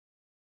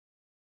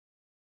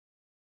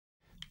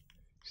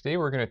Today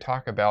we're going to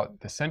talk about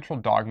the central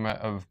dogma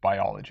of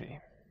biology.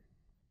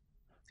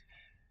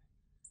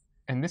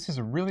 And this is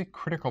a really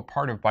critical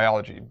part of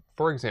biology.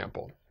 For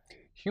example,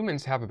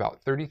 humans have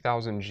about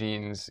 30,000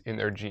 genes in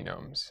their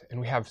genomes,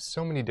 and we have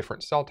so many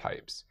different cell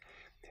types.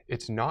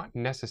 It's not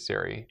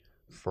necessary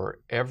for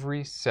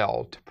every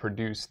cell to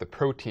produce the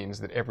proteins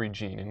that every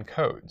gene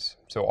encodes.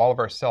 So all of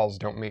our cells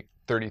don't make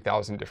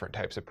 30,000 different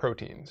types of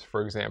proteins.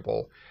 For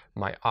example,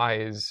 my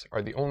eyes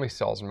are the only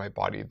cells in my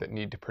body that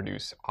need to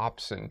produce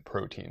opsin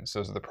proteins.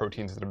 Those are the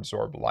proteins that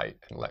absorb light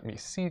and let me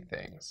see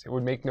things. It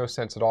would make no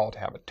sense at all to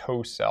have a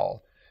toe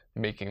cell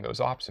making those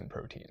opsin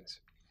proteins.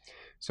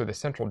 So the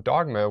central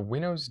dogma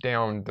winnows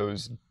down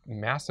those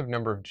massive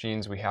number of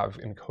genes we have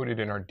encoded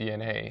in our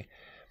DNA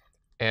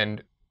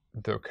and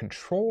the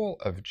control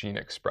of gene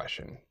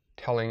expression,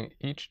 telling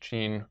each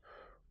gene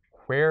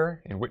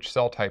where in which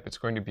cell type it's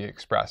going to be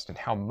expressed and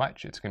how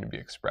much it's going to be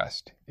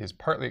expressed, is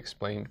partly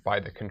explained by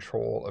the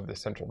control of the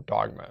central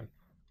dogma,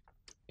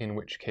 in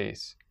which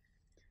case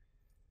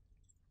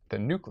the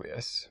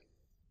nucleus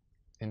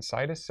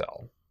inside a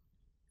cell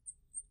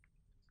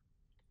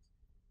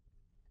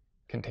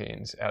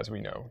contains, as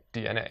we know,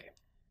 DNA.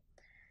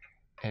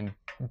 And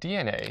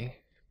DNA,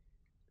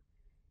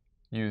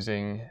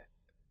 using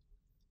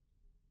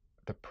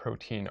the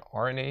protein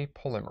RNA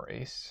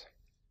polymerase,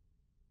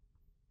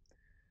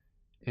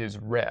 is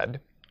read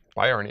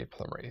by RNA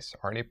polymerase.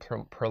 RNA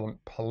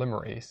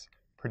polymerase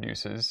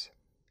produces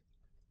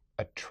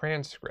a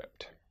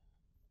transcript.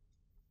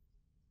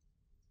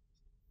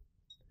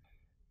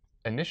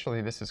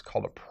 Initially, this is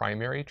called a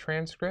primary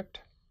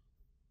transcript.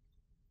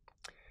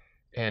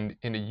 And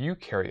in a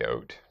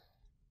eukaryote,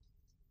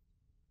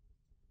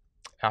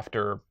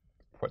 after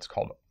what's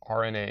called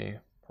RNA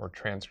or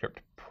transcript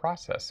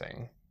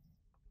processing,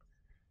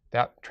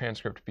 that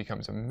transcript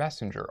becomes a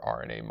messenger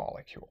RNA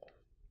molecule.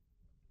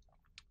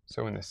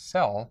 So in the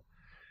cell,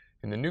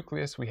 in the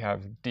nucleus, we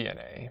have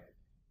DNA.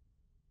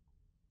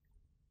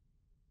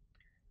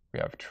 We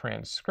have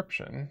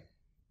transcription.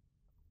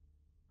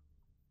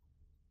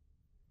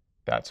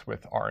 That's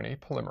with RNA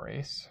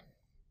polymerase.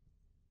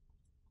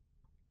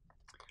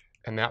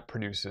 And that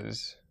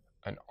produces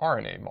an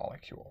RNA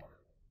molecule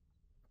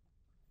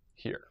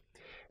here.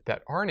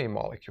 That RNA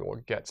molecule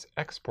gets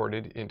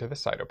exported into the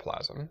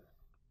cytoplasm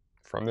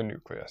from the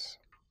nucleus.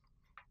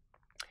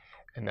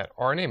 And that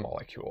RNA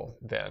molecule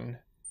then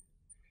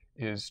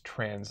is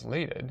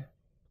translated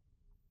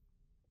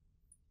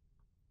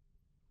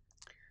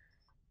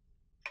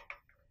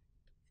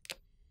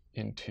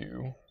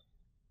into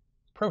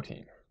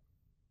protein.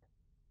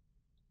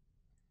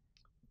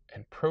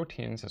 And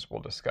proteins, as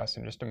we'll discuss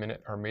in just a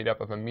minute, are made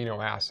up of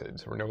amino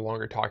acids. We're no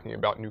longer talking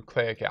about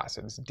nucleic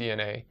acids,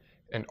 DNA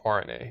and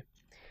RNA,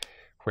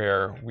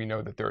 where we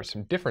know that there are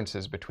some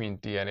differences between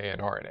DNA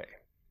and RNA.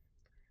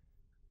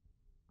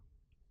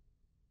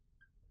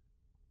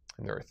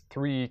 And there are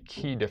three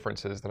key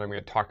differences that I'm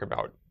going to talk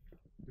about.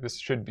 This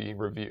should be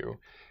review.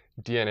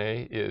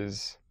 DNA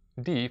is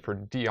D for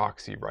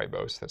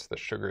deoxyribose. That's the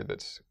sugar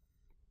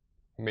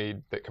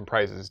that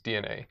comprises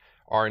DNA.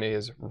 RNA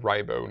is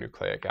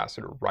ribonucleic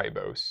acid, or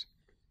ribose.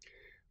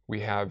 We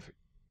have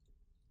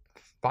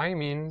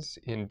thymines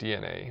in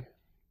DNA.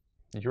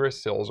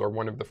 Uracils are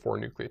one of the 4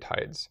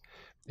 nucleotides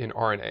in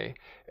RNA.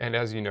 And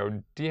as you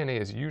know, DNA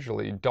is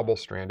usually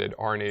double-stranded.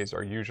 RNAs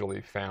are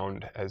usually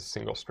found as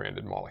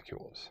single-stranded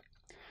molecules.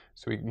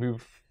 So we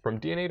move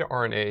from DNA to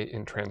RNA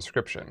in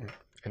transcription.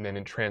 And then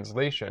in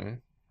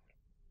translation,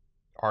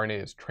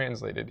 RNA is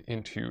translated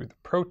into the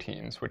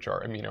proteins, which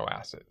are amino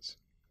acids.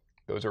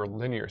 Those are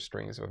linear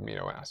strings of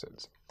amino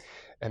acids.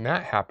 And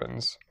that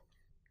happens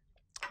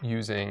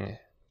using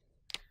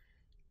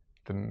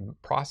the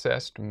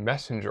processed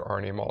messenger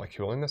RNA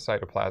molecule in the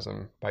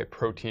cytoplasm by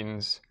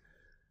proteins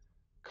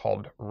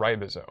called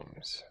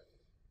ribosomes.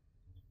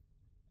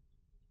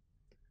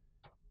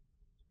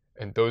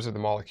 And those are the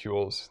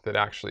molecules that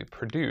actually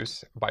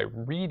produce, by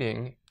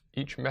reading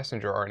each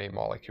messenger RNA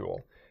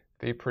molecule,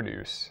 they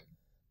produce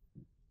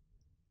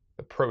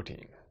the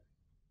protein.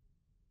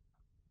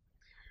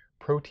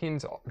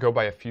 Proteins go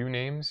by a few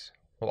names.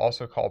 We'll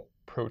also call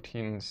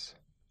proteins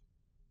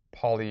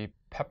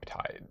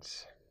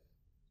polypeptides.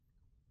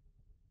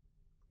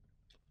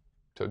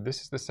 So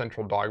this is the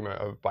central dogma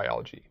of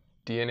biology.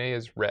 DNA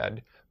is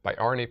read by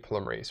RNA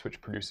polymerase,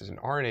 which produces an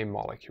RNA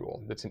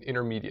molecule that's an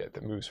intermediate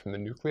that moves from the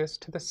nucleus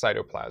to the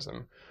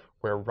cytoplasm,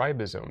 where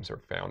ribosomes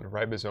are found.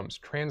 Ribosomes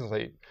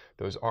translate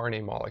those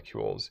RNA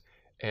molecules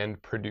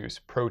and produce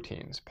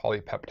proteins,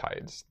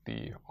 polypeptides,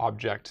 the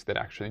objects that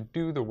actually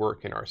do the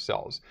work in our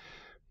cells.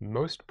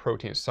 Most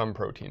proteins, some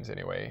proteins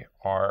anyway,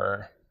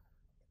 are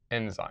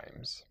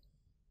enzymes.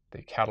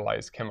 They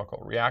catalyze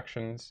chemical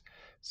reactions.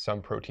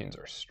 Some proteins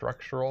are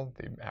structural.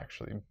 They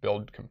actually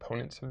build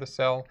components of the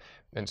cell,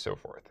 and so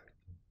forth.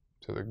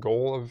 So the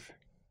goal of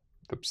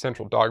the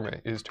central dogma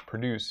is to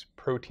produce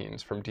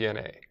proteins from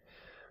DNA.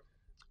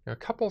 Now, a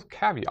couple of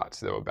caveats,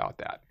 though, about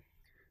that.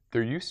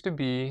 There used to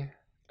be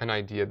an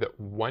idea that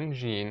one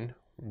gene,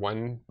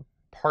 one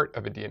part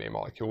of a DNA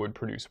molecule would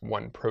produce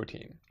one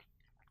protein.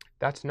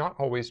 That's not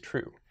always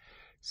true.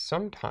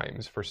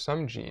 Sometimes, for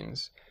some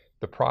genes,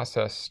 the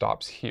process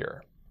stops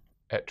here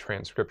at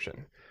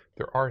transcription.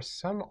 There are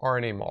some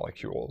RNA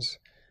molecules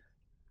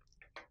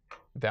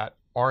that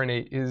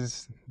RNA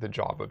is the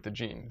job of the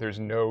gene. There's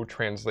no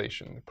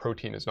translation. The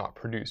protein is not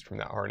produced from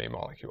that RNA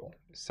molecule.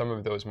 Some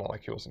of those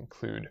molecules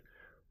include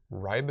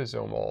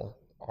ribosomal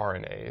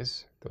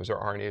RNAs. Those are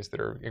RNAs that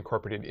are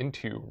incorporated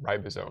into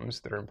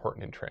ribosomes that are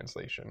important in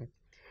translation.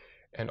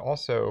 And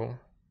also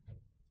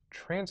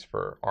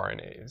transfer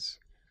RNAs.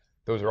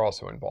 Those are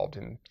also involved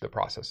in the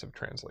process of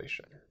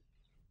translation.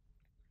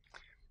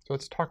 So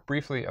let's talk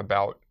briefly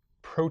about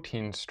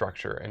protein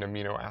structure and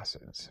amino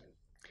acids.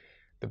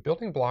 The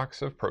building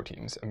blocks of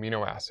proteins,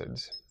 amino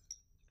acids,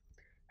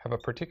 have a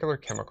particular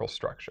chemical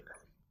structure.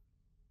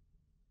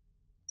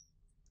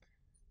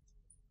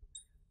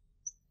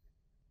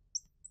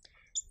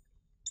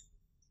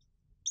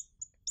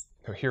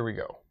 So here we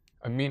go.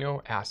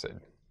 Amino acid.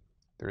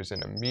 There's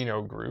an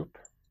amino group.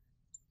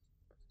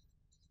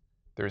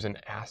 There's an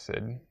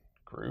acid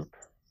group,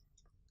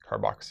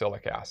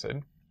 carboxylic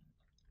acid.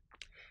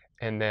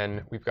 And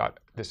then we've got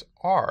this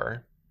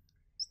R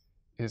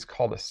is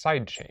called a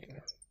side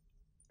chain.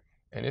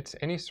 And it's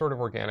any sort of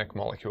organic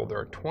molecule. There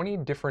are 20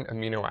 different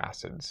amino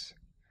acids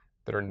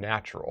that are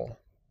natural.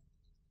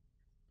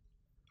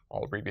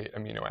 I'll abbreviate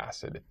amino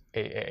acid,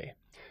 AA.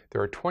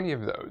 There are 20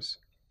 of those.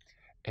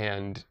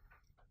 And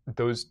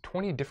those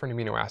 20 different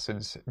amino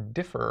acids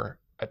differ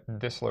at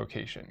this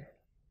location,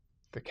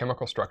 the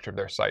chemical structure of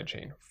their side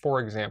chain. For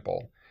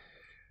example,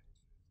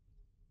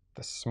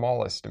 the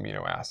smallest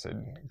amino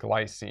acid,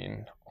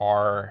 glycine,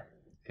 R,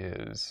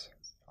 is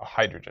a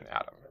hydrogen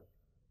atom.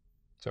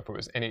 So if it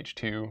was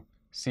NH2,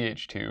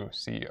 CH2,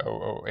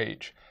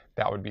 COOH,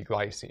 that would be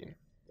glycine.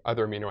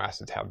 Other amino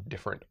acids have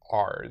different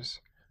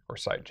Rs, or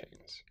side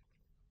chains.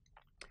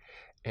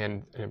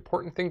 And an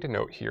important thing to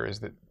note here is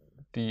that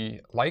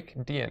like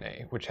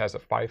DNA, which has a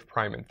 5'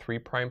 and 3'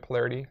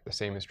 polarity, the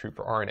same is true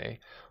for RNA,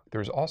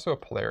 there's also a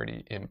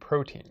polarity in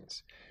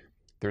proteins.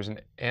 There's an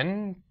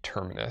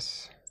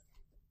N-terminus,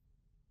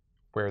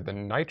 where the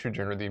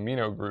nitrogen or the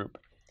amino group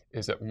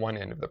is at one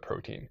end of the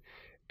protein.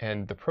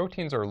 And the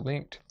proteins are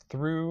linked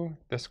through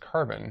this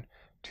carbon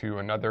to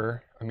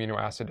another amino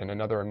acid and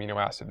another amino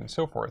acid and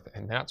so forth.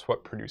 And that's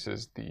what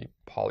produces the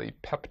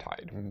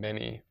polypeptide,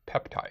 many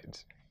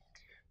peptides.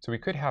 So we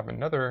could have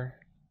another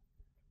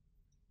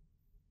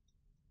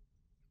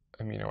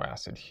amino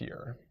acid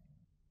here.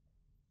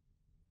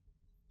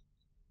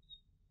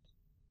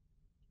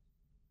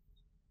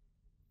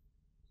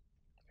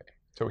 Okay.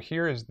 So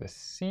here is the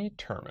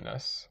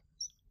C-terminus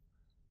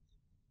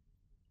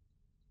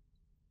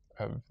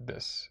of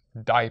this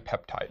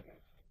dipeptide,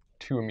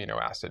 2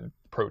 amino acid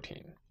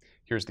protein.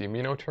 Here's the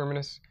amino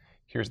terminus,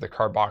 here's the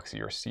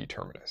carboxy or C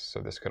terminus.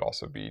 So this could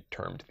also be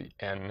termed the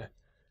N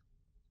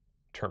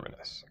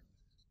terminus.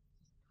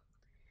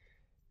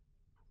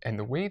 And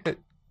the way that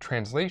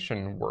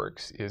translation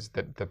works is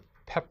that the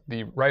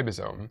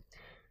ribosome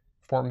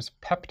forms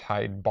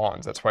peptide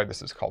bonds. That's why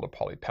this is called a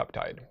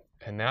polypeptide.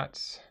 And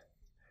that's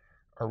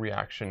a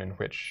reaction in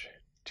which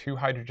 2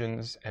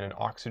 hydrogens and an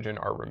oxygen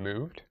are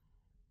removed.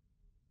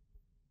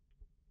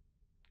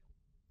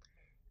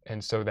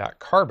 And so that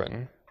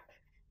carbon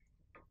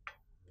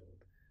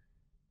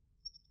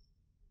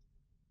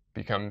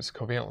becomes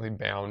covalently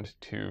bound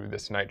to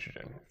this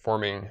nitrogen,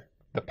 forming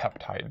the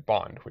peptide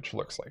bond, which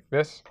looks like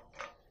this.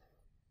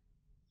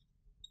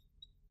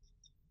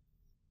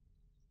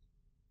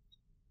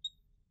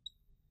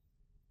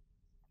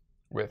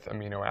 With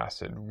amino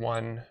acid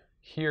 1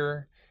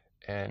 here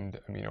and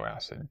amino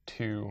acid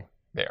 2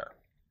 there.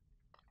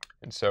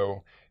 And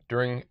so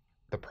during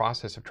the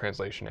process of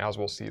translation, as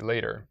we'll see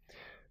later,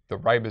 the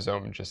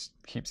ribosome just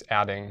keeps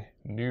adding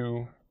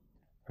new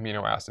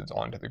amino acids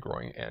onto the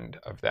growing end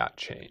of that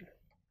chain.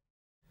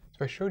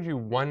 So I showed you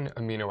one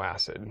amino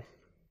acid, and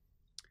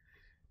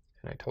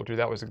I told you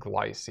that was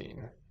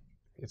glycine.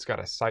 It's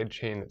got a side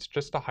chain that's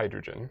just a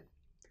hydrogen,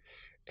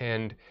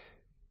 and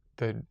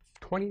the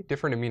 20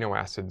 different amino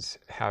acids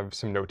have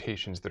some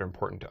notations that are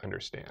important to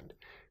understand.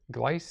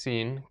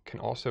 Glycine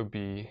can also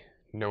be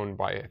known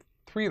by a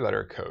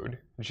 3-letter code,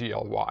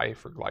 GLY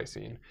for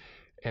glycine,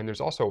 and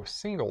there's also a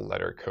single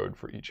letter code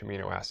for each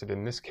amino acid.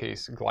 In this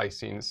case,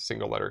 glycine's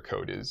single letter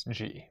code is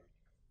G.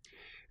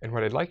 And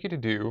what I'd like you to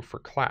do for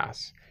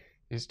class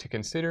is to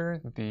consider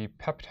the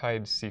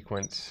peptide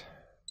sequence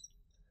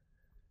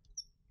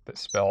that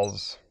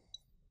spells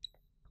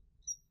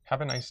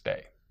 "Have a nice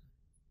day."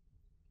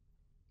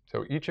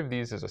 So each of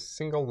these is a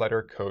single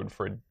letter code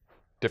for a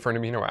different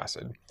amino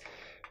acid.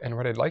 And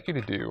what I'd like you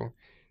to do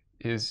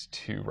is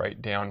to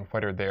write down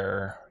what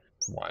are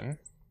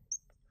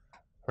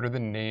what are the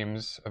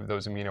names of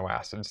those amino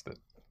acids that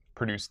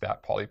produce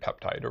that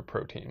polypeptide or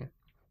protein?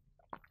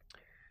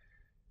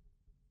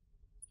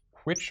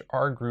 Which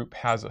R group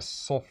has a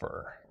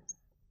sulfur?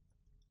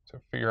 So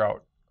figure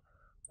out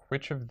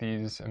which of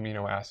these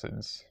amino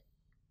acids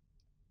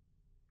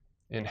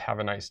in "Have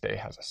a nice day"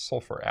 has a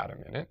sulfur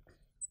atom in it.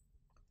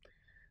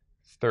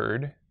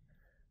 Third,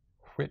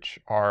 which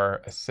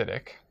are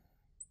acidic?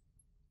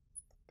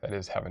 that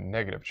is, have a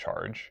negative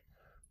charge.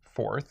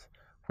 Fourth,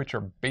 which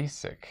are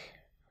basic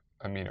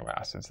amino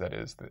acids, that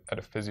is, at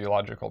a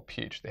physiological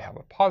pH, they have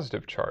a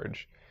positive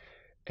charge.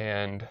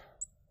 And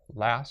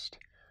last,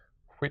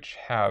 which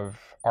have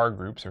R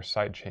groups or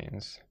side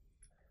chains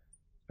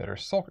that are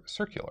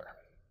circular.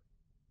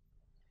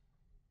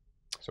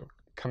 So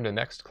come to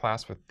next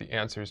class with the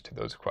answers to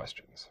those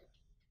questions.